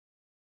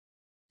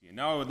And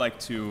now I would like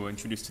to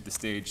introduce to the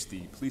stage the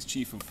Police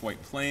Chief of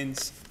White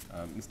Plains,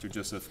 Mr.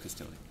 Joseph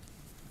Castelli.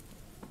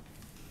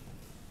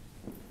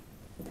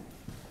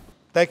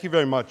 Thank you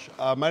very much.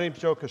 My name is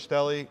Joe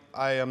Castelli.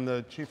 I am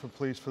the Chief of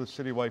Police for the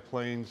City of White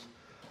Plains.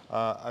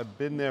 I've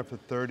been there for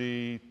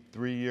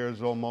 33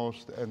 years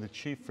almost, and the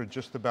Chief for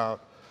just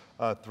about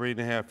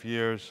 3.5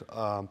 years.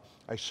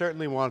 I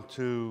certainly want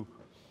to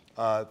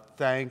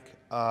thank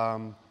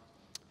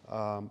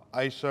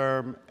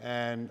ICERM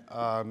and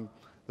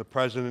the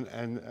President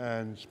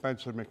and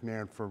Spencer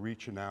McNairn for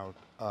reaching out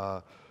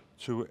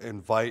to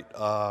invite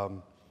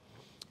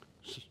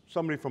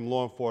somebody from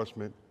law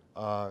enforcement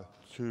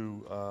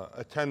to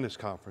attend this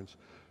conference.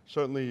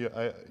 Certainly,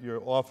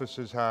 your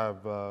offices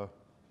have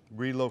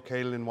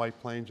relocated in White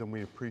Plains, and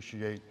we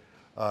appreciate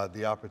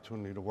the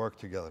opportunity to work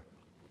together.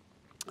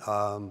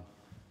 I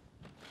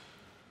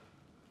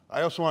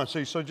also want to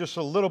say, so just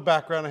a little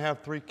background, I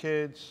have 3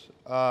 kids,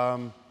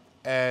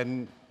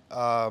 and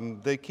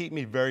they keep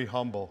me very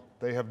humble.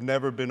 They have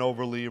never been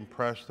overly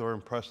impressed or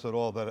impressed at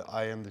all that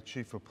I am the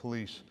Chief of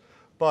Police.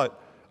 But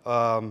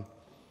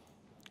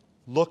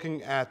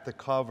looking at the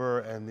cover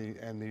and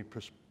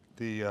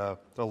the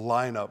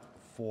lineup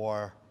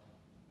for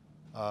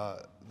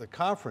the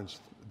conference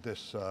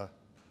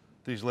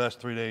these last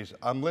 3 days,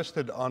 I'm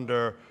listed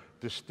under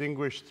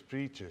distinguished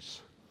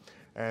speeches,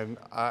 and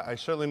I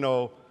certainly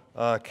know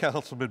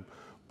Councilman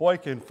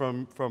Boykin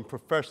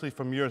professionally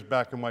from years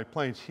back in White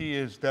Plains. He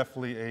is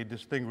definitely a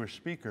distinguished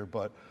speaker,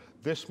 but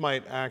this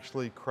might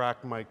actually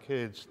crack my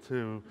kids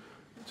to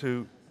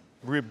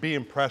be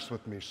impressed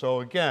with me.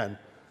 So again,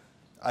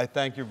 I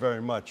thank you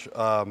very much.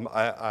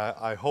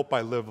 I hope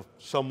I live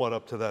somewhat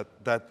up to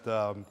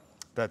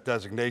that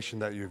designation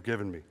that you've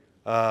given me.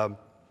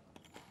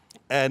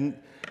 And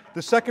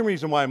the second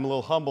reason why I'm a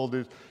little humbled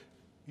is,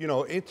 you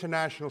know,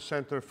 International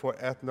Center for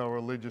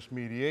Ethno-Religious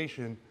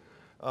Mediation.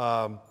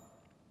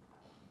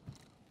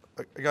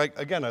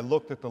 Again, I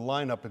looked at the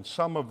lineup, and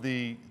some of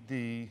the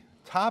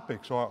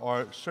topics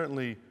are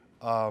certainly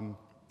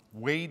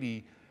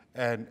weighty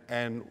and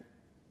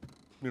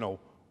you know,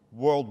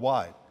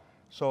 worldwide.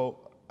 So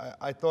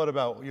I thought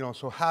about, you know,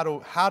 so how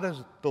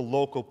does the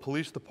local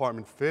police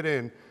department fit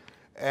in?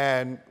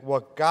 And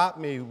what got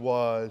me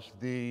was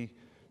the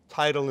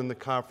title in the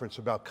conference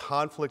about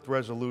conflict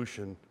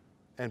resolution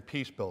and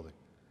peace building.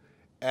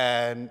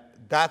 And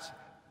that's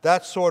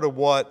sort of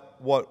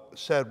what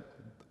said,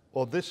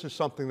 well, this is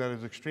something that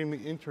is extremely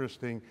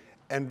interesting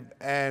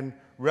and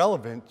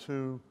relevant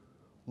to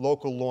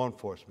local law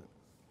enforcement.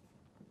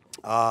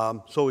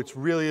 So it's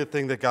really a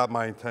thing that got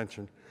my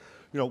attention.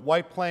 You know,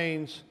 White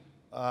Plains,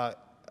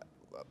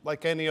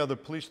 like any other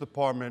police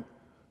department,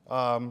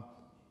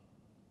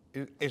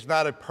 is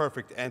not a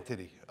perfect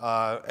entity.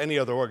 Any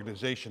other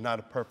organization, not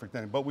a perfect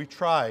entity. But we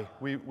try.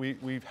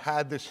 We've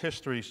had this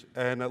history,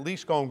 and at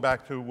least going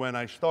back to when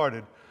I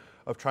started,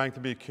 of trying to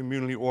be a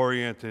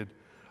community-oriented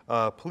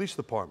police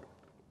department.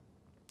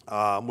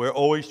 We're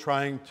always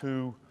trying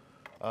to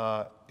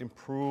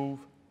improve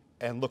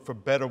and look for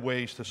better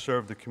ways to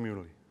serve the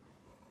community.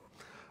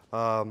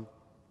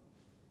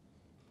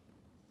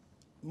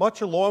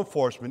 Much of law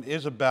enforcement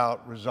is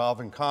about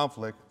resolving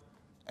conflict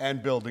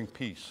and building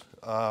peace.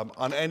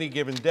 On any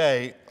given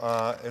day,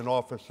 an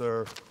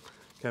officer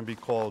can be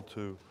called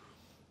to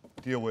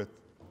deal with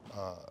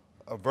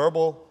a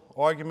verbal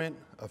argument,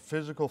 a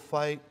physical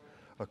fight,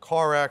 a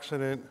car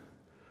accident,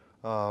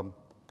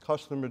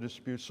 customer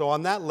disputes. So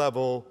on that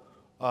level,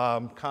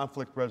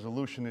 conflict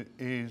resolution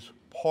is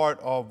part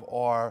of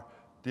our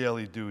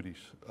daily duties.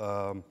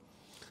 To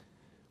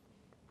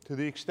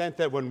the extent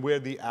that when we're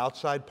the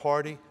outside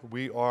party,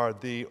 we are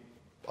the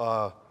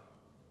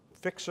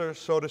fixer,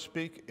 so to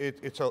speak,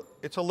 it's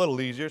a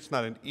little easier. It's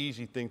not an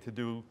easy thing to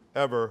do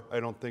ever, I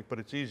don't think, but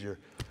it's easier.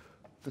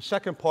 The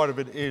second part of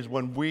it is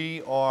when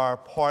we are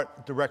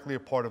directly a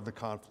part of the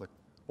conflict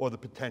or the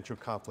potential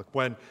conflict,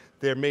 when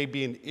there may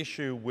be an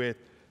issue with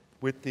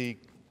the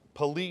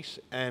police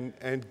and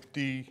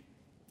the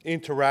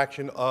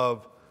interaction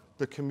of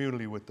the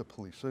community with the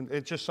police. And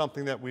it's just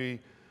something that we,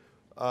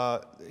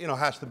 you know,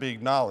 has to be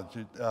acknowledged,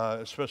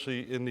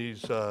 especially in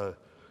these,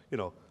 you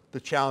know, the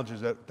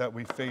challenges that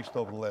we faced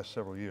over the last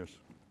several years.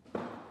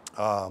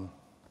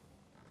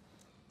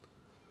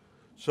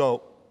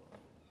 So,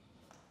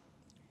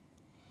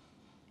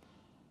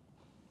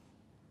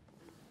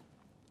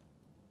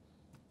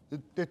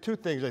 there are 2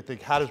 things I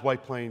think. How does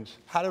White Plains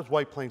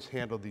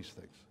handle these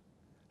things?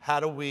 How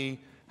do we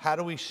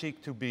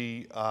seek to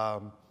be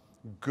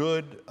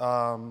good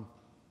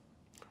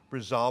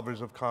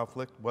resolvers of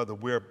conflict, whether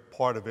we're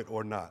part of it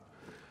or not?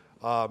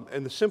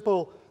 And the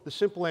simple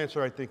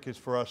answer, I think, is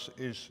for us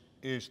is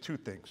 2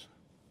 things: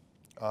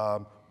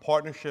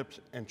 partnerships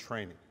and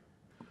training.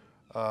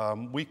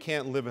 We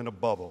can't live in a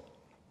bubble.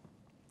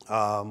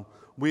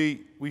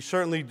 We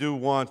certainly do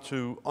want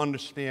to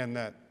understand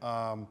that,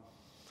 and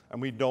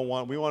we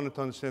want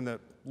to understand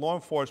that law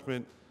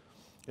enforcement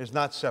is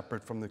not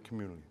separate from the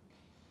community.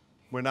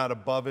 We're not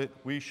above it.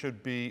 We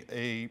should be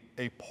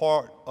a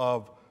part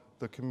of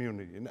the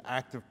community, an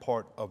active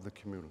part of the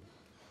community.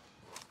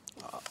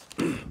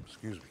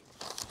 Excuse me.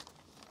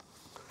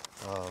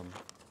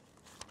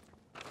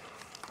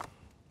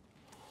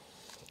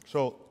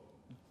 So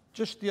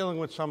just dealing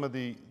with some of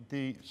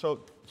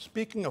so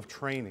speaking of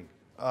training,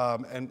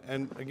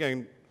 and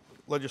again,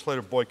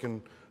 Legislator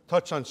Boykin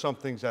touched on some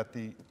things at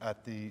the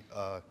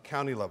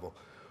county level.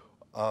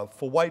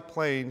 For White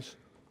Plains,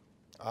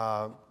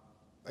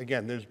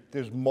 again,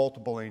 there's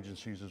multiple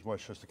agencies in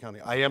Westchester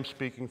County. I am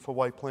speaking for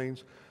White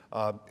Plains.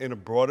 In a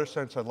broader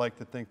sense, I'd like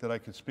to think that I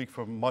could speak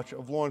for much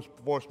of law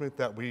enforcement,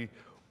 that we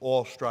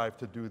all strive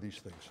to do these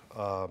things.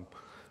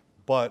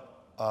 But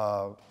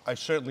I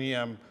certainly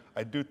am,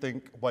 I do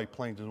think White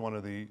Plains is one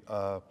of the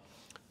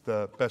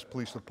best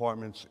police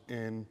departments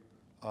in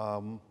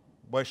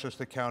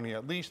Westchester County,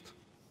 at least.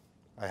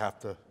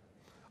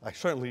 I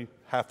certainly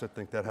have to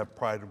think that, have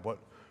pride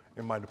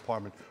in my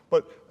department.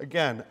 But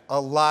again, a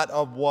lot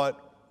of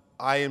what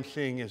I am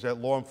seeing is that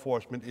law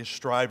enforcement is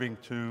striving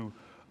to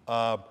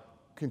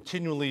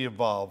continually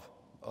evolve,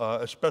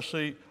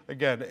 especially,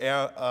 again,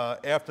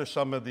 after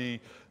some of the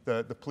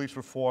police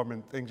reform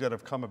and things that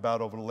have come about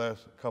over the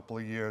last couple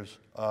of years,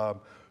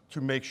 to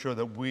make sure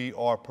that we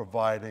are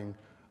providing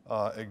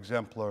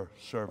exemplar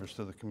service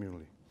to the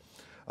community.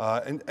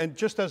 And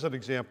just as an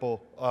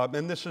example,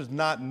 and this is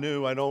not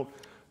new,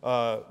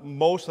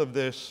 most of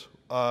this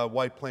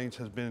White Plains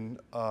has been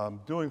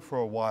doing for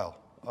a while.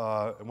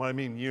 And what I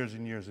mean years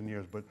and years and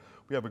years, but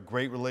we have a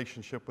great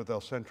relationship with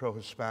El Centro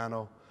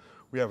Hispano.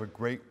 We have a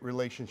great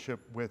relationship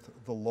with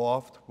The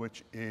Loft,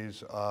 which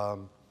is,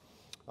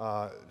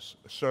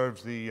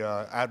 serves the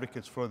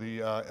advocates for the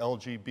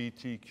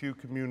LGBTQ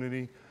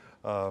community.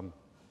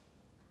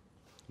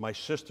 My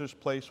sister's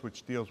place,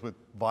 which deals with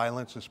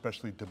violence,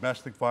 especially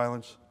domestic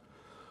violence.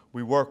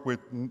 We work with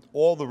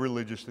all the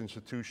religious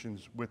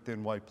institutions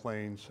within White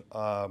Plains.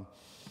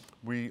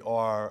 We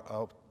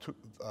are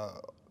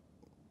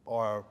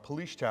our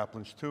police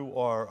chaplains. Two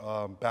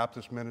are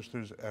Baptist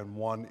ministers, and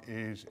one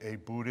is a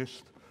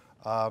Buddhist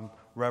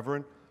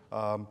reverend,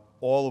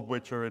 all of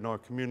which are in our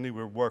community.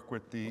 We work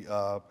with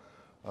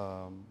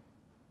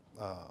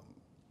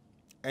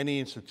any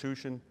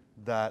institution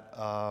that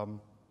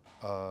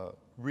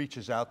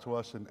reaches out to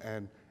us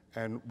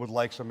and would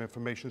like some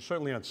information,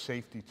 certainly on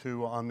safety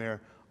too, on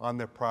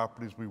their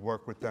properties. We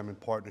work with them in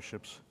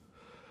partnerships.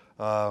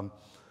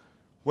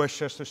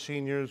 Westchester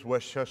Seniors,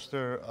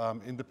 Westchester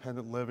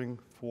Independent Living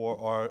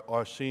for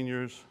our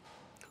seniors.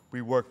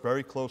 We work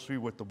very closely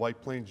with the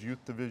White Plains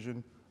Youth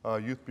Division,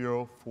 Youth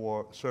Bureau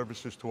for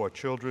services to our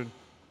children.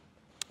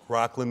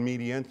 Rockland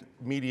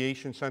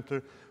Mediation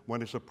Center,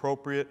 when it's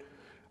appropriate.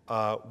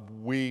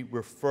 We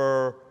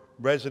refer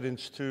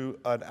residents to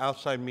an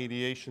outside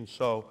mediation,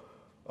 so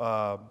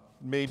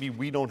maybe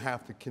we don't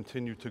have to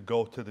continue to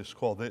go to this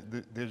call.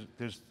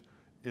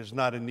 There's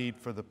not a need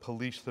for the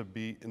police to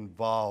be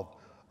involved,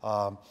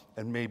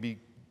 and maybe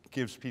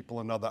gives people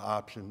another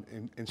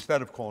option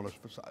instead of calling us.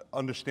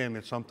 Understand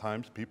that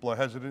sometimes people are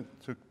hesitant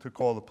to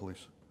call the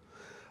police.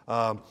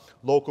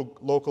 Local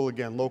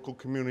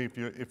community.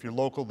 If you're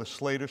local, the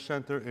Slater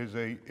Center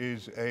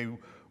is a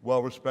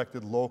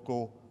well-respected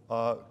local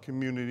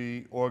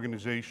community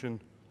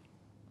organization.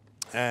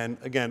 And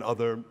again,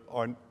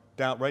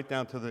 right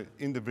down to the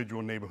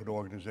individual neighborhood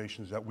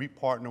organizations that we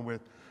partner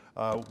with,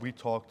 we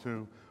talk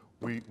to,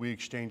 we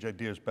exchange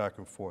ideas back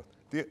and forth.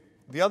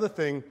 The other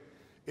thing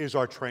is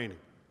our training.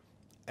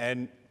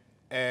 And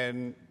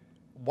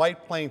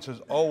White Plains has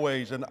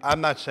always, and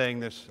I'm not saying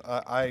this,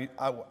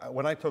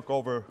 when I took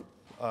over,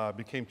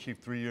 became chief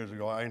 3 years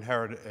ago, I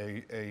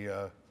inherited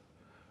a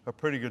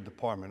pretty good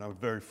department. I was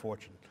very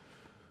fortunate.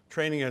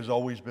 Training has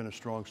always been a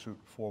strong suit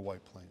for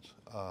White Plains.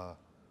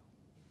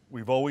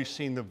 We've always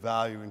seen the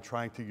value in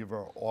trying to give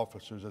our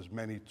officers as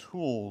many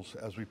tools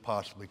as we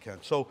possibly can.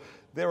 So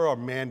there are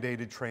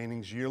mandated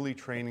trainings, yearly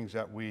trainings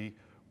that we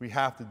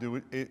have to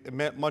do.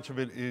 Much of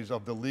it is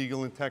of the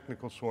legal and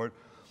technical sort.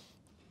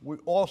 We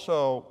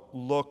also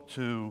look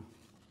to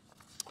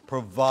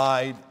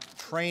provide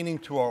training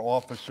to our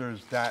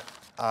officers that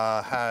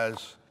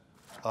has,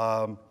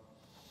 the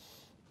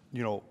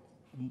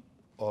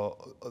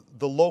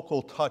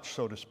local touch,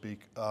 so to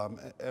speak.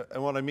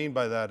 And what I mean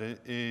by that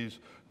is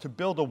to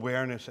build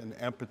awareness and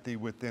empathy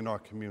within our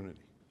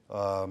community.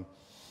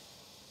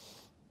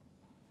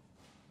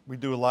 We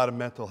do a lot of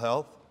mental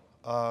health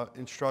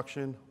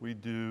instruction. We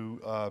do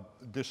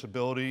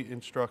disability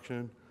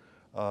instruction,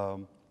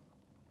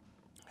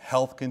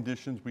 health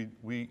conditions.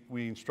 We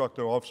instruct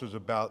our officers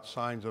about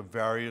signs of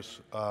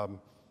various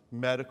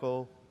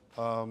medical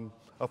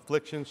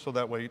afflictions, so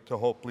that way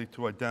hopefully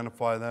to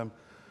identify them.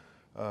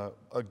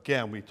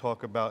 Again, we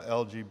talk about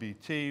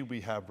LGBT.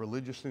 We have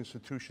religious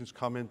institutions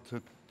come in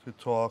to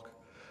talk.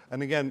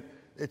 And again,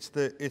 it's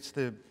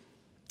the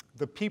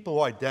people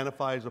who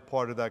identify as a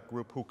part of that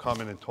group who come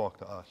in and talk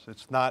to us.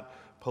 It's not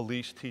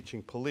police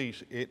teaching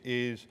police. It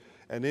is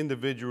an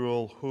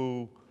individual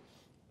who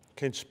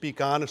can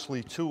speak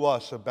honestly to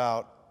us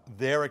about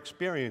their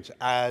experience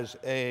as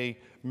a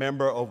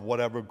member of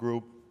whatever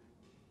group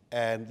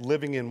and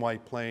living in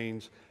White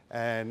Plains,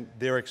 and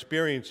their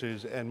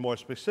experiences, and more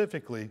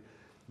specifically,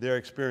 their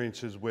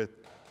experiences with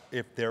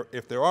if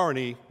there are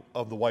any,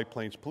 of the White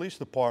Plains Police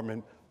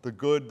Department, the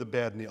good, the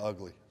bad, and the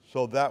ugly.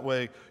 So that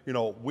way, you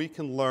know, we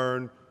can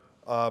learn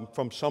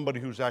from somebody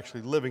who's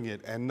actually living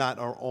it and not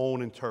our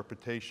own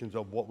interpretations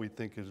of what we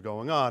think is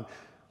going on.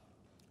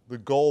 The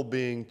goal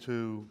being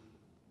to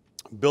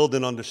build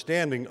an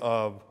understanding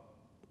of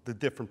the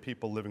different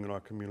people living in our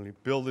community,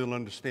 build an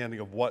understanding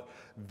of what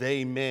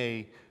they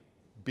may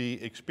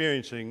be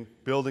experiencing,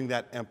 building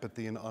that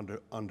empathy and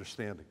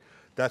understanding.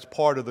 That's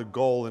part of the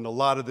goal in a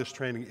lot of this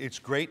training. It's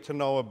great to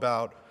know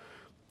about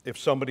if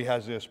somebody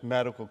has this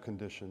medical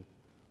condition,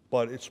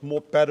 but it's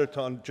better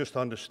to just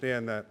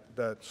understand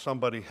that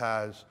somebody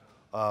has,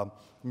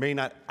 may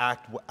not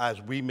act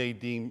as we may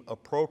deem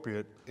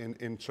appropriate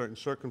in certain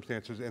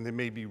circumstances, and there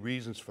may be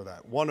reasons for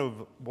that. One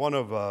of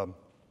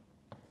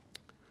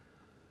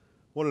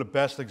the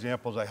best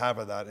examples I have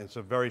of that, it's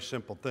a very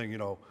simple thing, you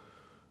know,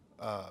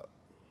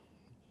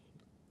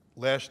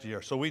 last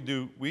year, so we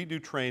do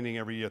training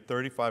every year,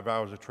 35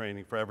 hours of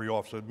training for every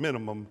officer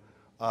minimum,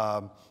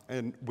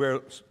 and where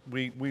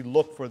we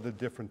look for the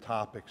different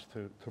topics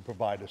to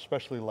provide,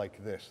 especially like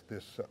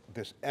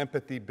this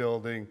empathy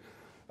building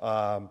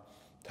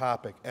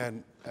topic.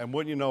 And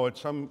what you know,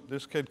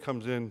 this kid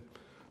comes in,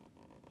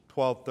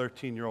 12,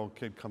 13-year-old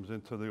kid comes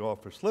into the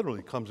office,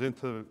 literally comes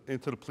into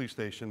the police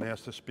station,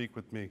 asks to speak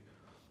with me.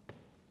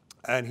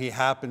 And he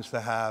happens to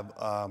have,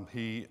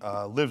 he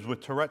lives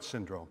with Tourette's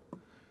syndrome.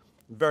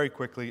 Very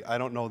quickly, I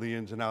don't know the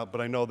ins and outs,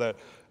 but I know that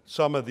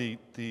some of the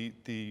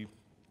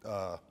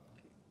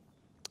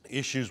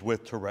issues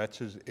with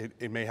Tourette's is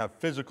it may have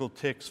physical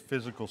tics,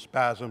 physical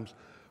spasms,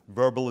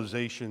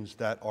 verbalizations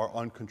that are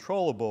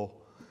uncontrollable,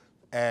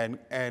 and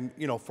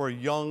you know, for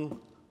young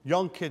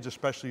kids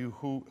especially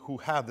who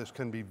have this,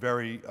 can be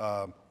very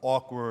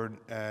awkward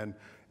and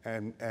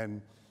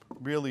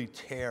really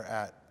tear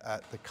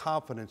at the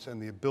confidence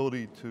and the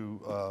ability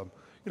to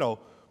you know,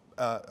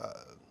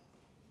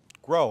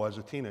 grow as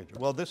a teenager.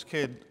 Well, this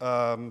kid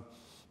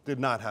did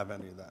not have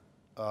any of that.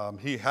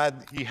 He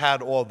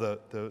had all the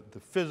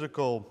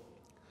physical,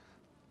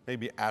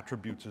 maybe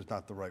attributes is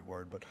not the right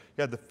word, but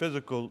he had the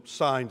physical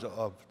signs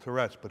of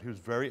Tourette's, but he was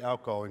very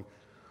outgoing.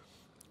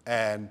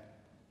 And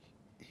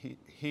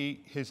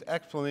his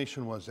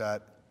explanation was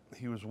that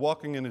he was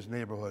walking in his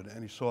neighborhood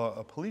and he saw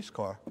a police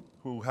car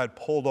who had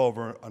pulled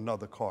over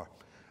another car.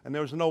 And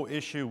there was no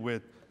issue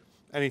with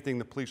anything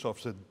the police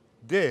officer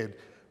did,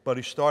 but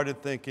he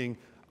started thinking,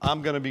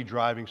 I'm going to be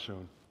driving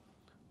soon.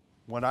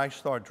 When I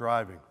start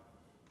driving,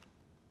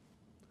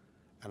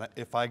 and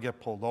if I get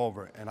pulled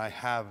over and I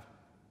have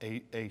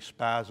a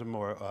spasm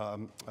or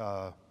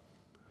a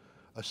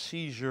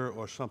seizure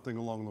or something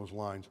along those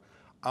lines,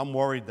 I'm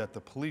worried that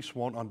the police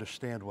won't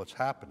understand what's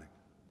happening.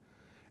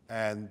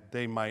 And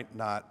they might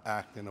not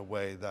act in a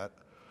way that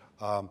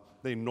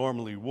they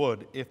normally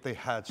would if they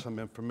had some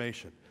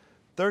information.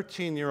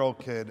 13-year-old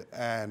kid,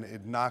 and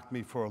it knocked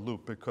me for a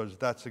loop because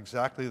that's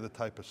exactly the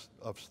type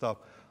of stuff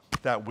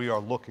that we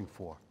are looking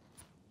for.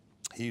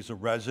 He's a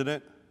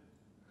resident.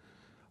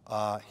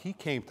 He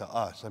came to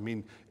us. I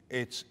mean,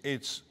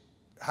 it's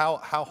how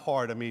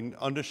hard, I mean,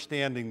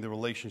 understanding the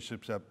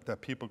relationships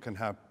that people can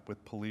have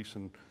with police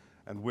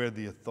and where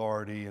the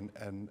authority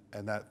and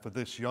that for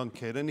this young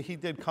kid, and he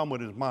did come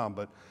with his mom,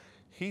 but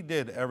he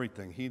did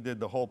everything. He did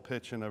the whole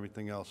pitch and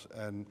everything else.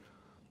 And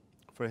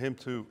for him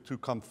to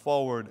come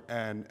forward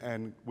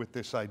and with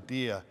this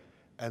idea,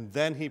 and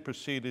then he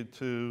proceeded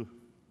to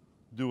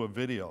do a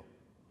video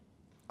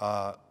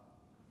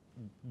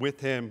with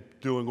him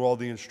doing all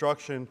the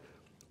instruction,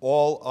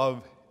 all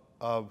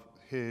of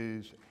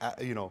his,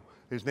 you know,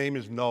 his name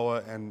is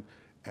Noah, and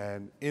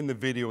in the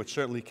video it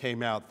certainly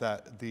came out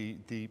that the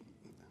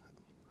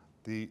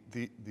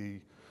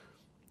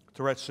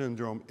Tourette's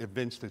syndrome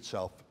evinced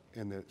itself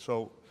in it.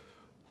 So,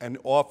 and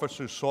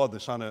officers saw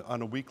this on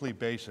a weekly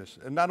basis.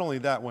 And not only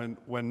that,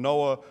 when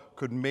Noah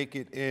could make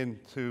it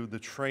into the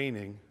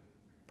training,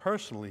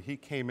 personally, he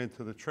came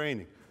into the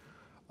training.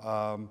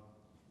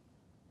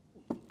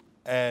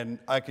 And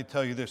I could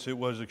tell you this, it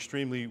was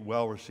extremely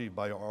well received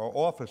by our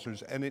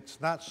officers, and it's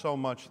not so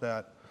much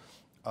that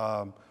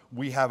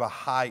we have a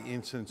high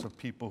incidence of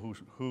people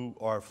who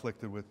are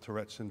afflicted with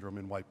Tourette's syndrome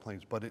in White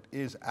Plains, but it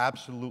is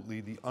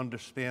absolutely the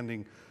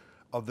understanding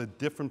of the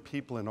different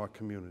people in our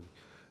community,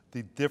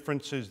 the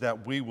differences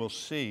that we will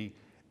see,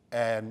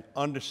 and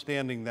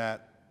understanding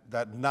that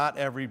not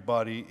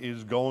everybody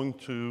is going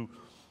to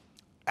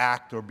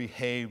act or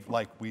behave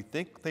like we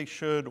think they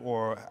should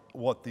or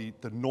what the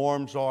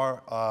norms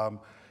are,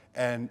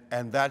 and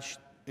that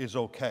is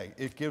okay.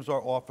 It gives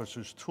our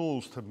officers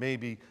tools to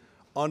maybe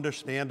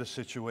understand a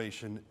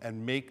situation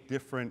and make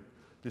different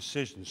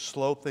decisions,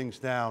 slow things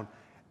down,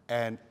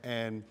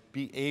 and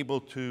be able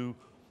to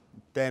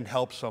then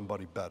help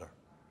somebody better.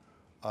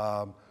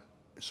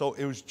 So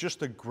it was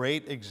just a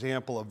great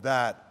example of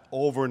that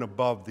over and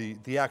above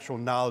the actual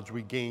knowledge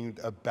we gained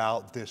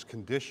about this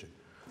condition.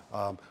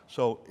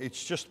 So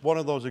it's just one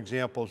of those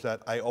examples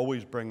that I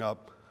always bring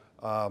up.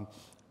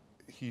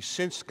 He's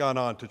since gone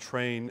on to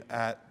train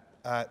at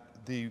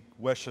the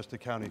Westchester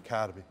County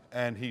Academy,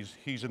 and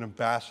he's an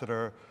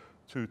ambassador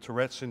to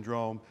Tourette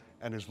syndrome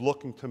and is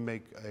looking to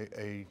make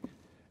a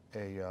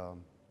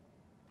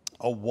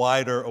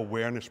wider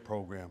awareness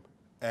program.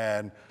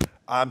 And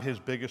I'm his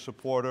biggest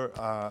supporter.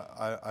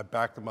 I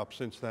backed him up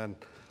since then.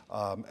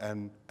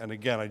 And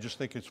again, I just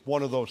think it's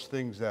one of those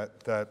things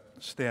that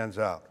stands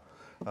out.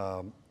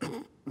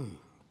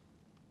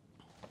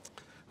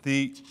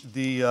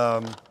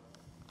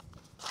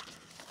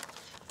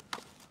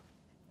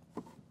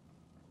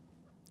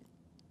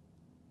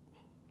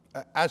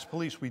 As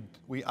police,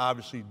 we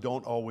obviously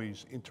don't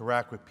always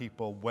interact with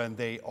people when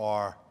they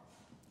are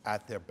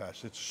at their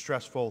best. It's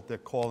stressful. They're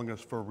calling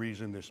us for a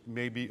reason. There's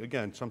maybe,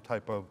 again, some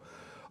type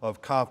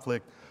of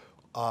conflict.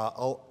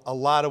 A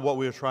lot of what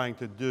we're trying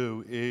to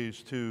do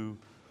is to,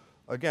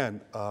 again,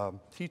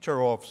 teach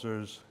our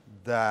officers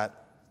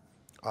that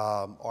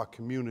our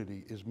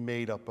community is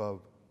made up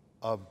of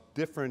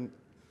different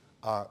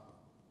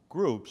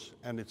groups,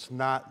 and it's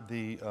not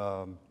the,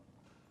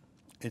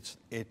 it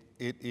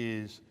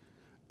is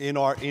in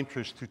our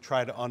interest to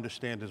try to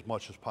understand as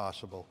much as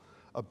possible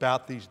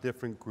about these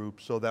different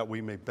groups so that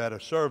we may better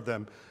serve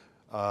them.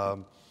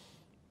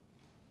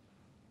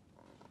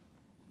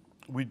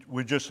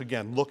 We're just,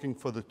 again, looking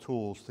for the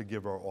tools to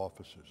give our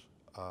officers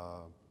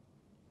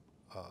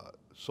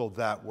so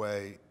that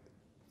way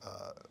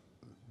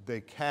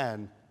they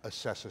can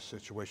assess a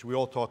situation. We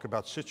all talk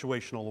about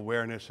situational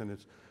awareness, and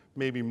it's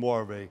maybe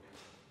more of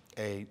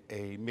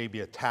maybe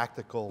a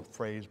tactical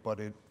phrase, but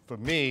for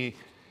me,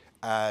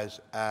 as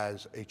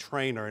a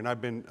trainer, and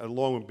I've been,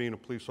 along with being a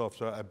police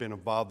officer, I've been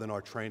involved in our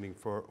training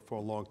for a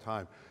long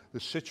time. The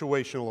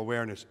situational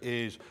awareness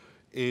is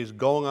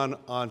going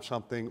on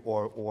something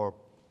or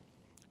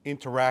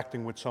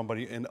interacting with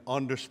somebody and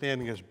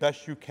understanding as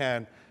best you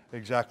can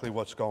exactly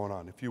what's going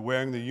on. If you're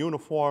wearing the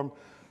uniform,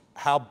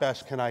 how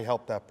best can I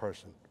help that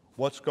person?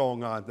 What's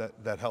going on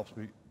that helps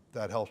me,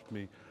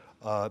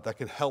 that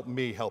can help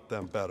me help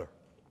them better?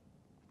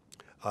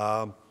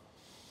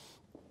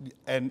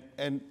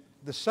 And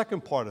the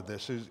second part of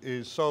this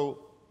is so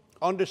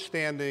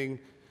understanding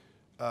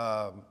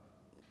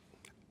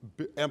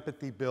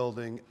empathy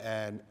building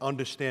and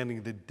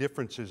understanding the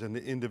differences and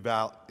the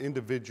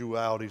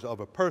individualities of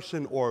a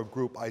person or a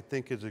group, I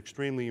think, is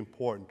extremely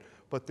important.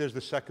 But there's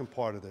the second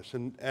part of this,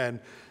 and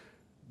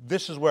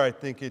this is where I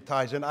think it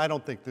ties in. I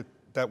don't think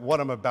that what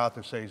I'm about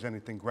to say is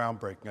anything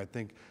groundbreaking. I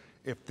think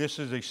if this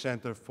is a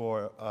center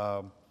for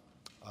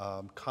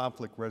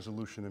conflict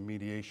resolution and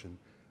mediation,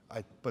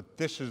 but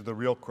this is the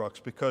real crux,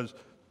 because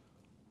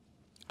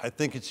I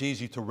think it's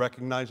easy to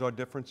recognize our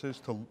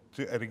differences,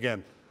 and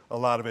again, a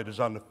lot of it is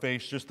on the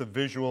face, just the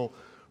visual,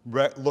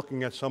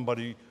 looking at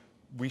somebody,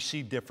 we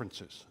see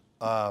differences.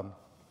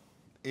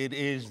 It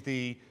is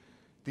the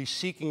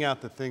seeking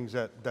out the things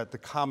that the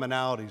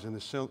commonalities and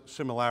the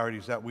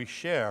similarities that we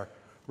share,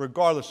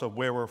 regardless of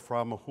where we're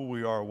from or who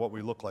we are or what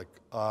we look like.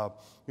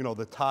 You know,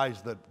 the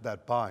ties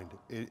that bind.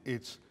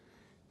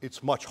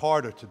 It's much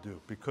harder to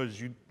do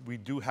because we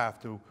do have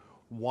to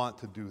want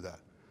to do that.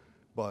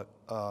 But,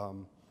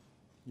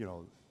 you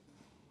know,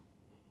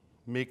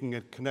 making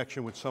a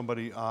connection with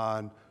somebody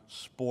on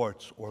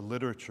sports or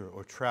literature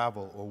or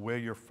travel or where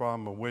you're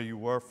from or where you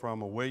were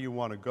from or where you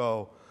want to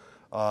go,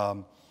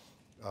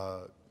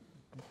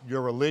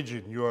 your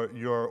religion,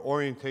 your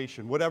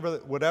orientation,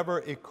 whatever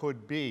it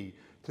could be,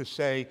 to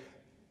say,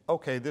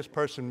 okay, this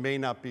person may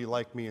not be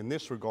like me in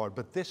this regard,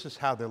 but this is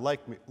how they're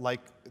like me,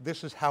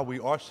 this is how we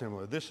are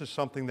similar. This is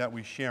something that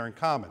we share in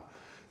common.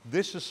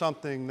 This is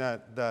something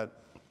that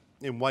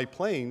in White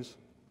Plains,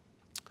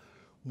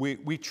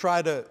 we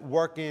try to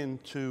work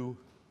into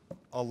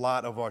a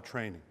lot of our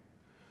training.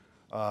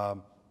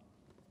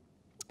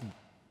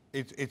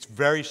 It's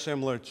very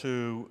similar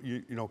to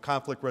you know,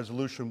 conflict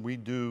resolution. We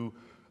do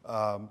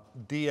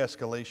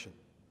de-escalation.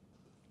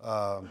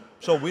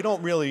 So we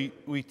don't really,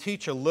 we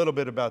teach a little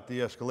bit about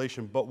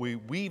de-escalation, but we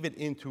weave it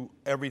into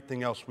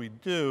everything else we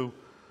do,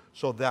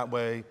 so that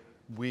way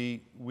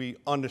we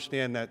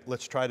understand that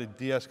let's try to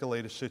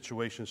de-escalate a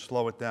situation,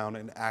 slow it down,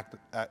 and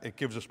it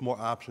gives us more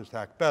options to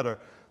act better.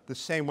 The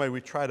same way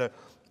we try to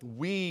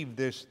weave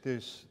this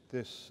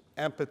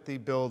empathy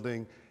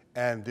building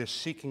and this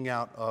seeking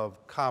out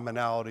of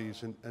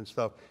commonalities and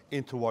stuff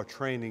into our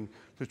training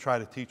to try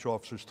to teach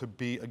officers to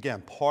be,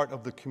 again, part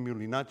of the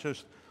community, not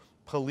just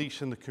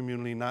police in the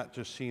community, not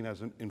just seen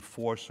as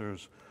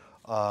enforcers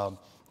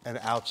and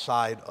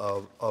outside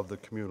of the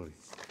community.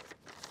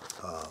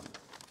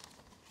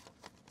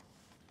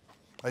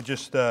 I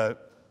just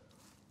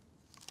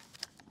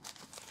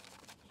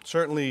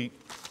certainly,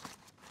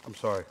 I'm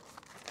sorry,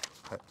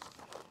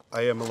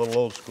 I am a little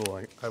old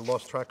school. I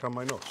lost track on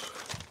my notes.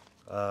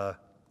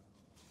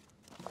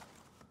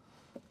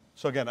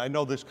 So again, I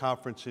know this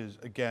conference is,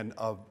 again,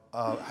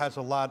 has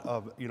a lot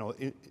of, you know,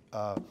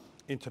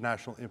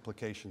 international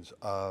implications.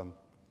 I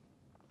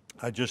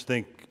just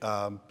think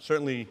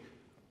certainly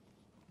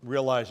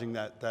realizing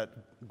that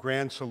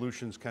grand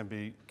solutions can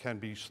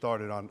be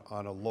started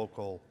on a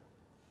local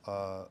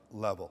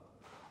level.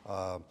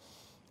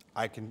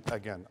 I can,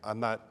 again,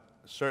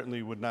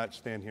 certainly would not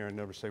stand here and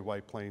never say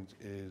White Plains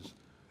is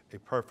a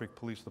perfect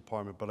police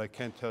department, but I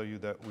can tell you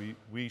that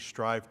we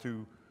strive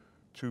to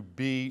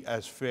be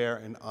as fair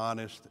and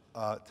honest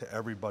to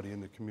everybody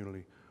in the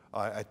community.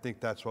 I think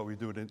that's what we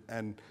do.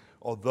 And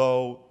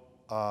although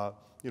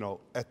you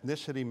know,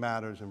 ethnicity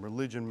matters and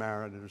religion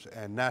matters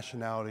and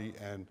nationality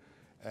and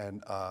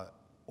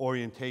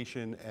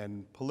orientation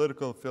and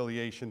political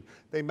affiliation,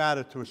 they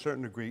matter to a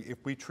certain degree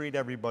if we treat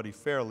everybody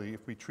fairly,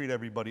 if we treat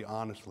everybody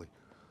honestly,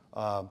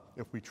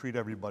 if we treat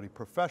everybody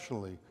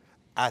professionally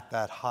at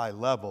that high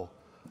level.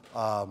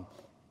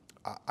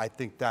 I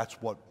think that's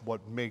what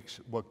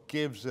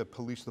gives the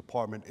police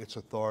department its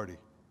authority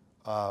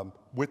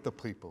with the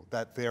people,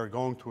 that they're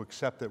going to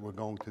accept that we're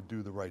going to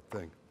do the right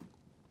thing.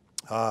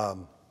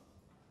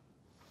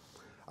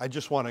 I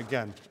just want to,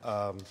 again,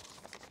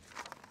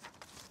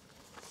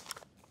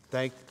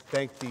 thank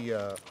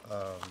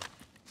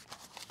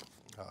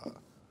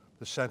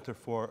the center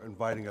for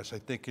inviting us. I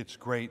think it's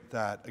great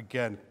that,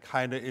 again,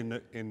 kind of in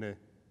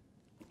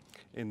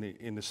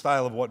the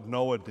style of what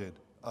Noah did.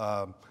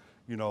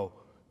 You know,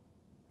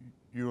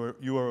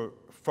 you were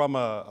from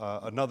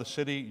another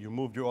city. You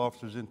moved your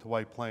officers into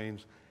White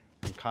Plains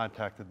and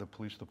contacted the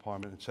police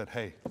department and said,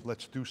 "Hey,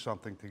 let's do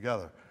something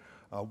together.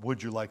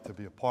 Would you like to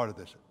be a part of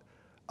this?"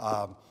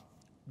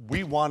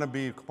 We want to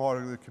be a part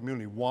of the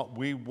community.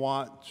 We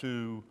want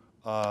to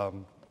have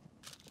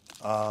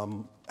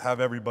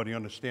everybody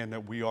understand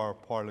that we are a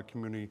part of the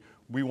community.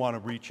 We want to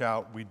reach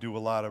out. We do a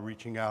lot of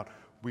reaching out.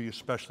 We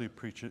especially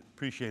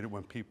appreciate it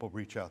when people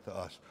reach out to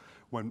us,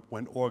 when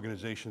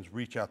organizations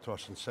reach out to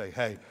us and say,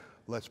 "Hey,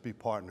 let's be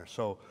partners."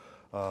 So,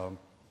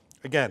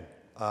 again,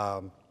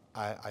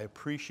 I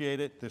appreciate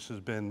it. This has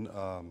been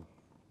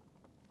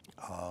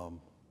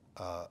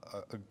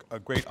a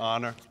great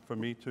honor for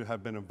me to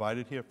have been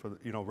invited here for,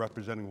 you know,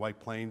 representing White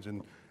Plains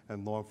and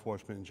law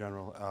enforcement in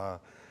general.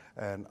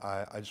 And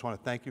I just want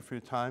to thank you for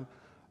your time,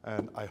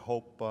 and I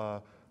hope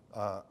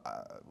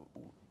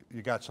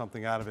you got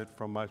something out of it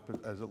from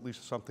as at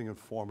least something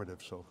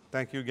informative. So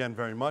thank you again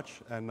very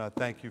much, and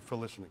thank you for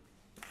listening.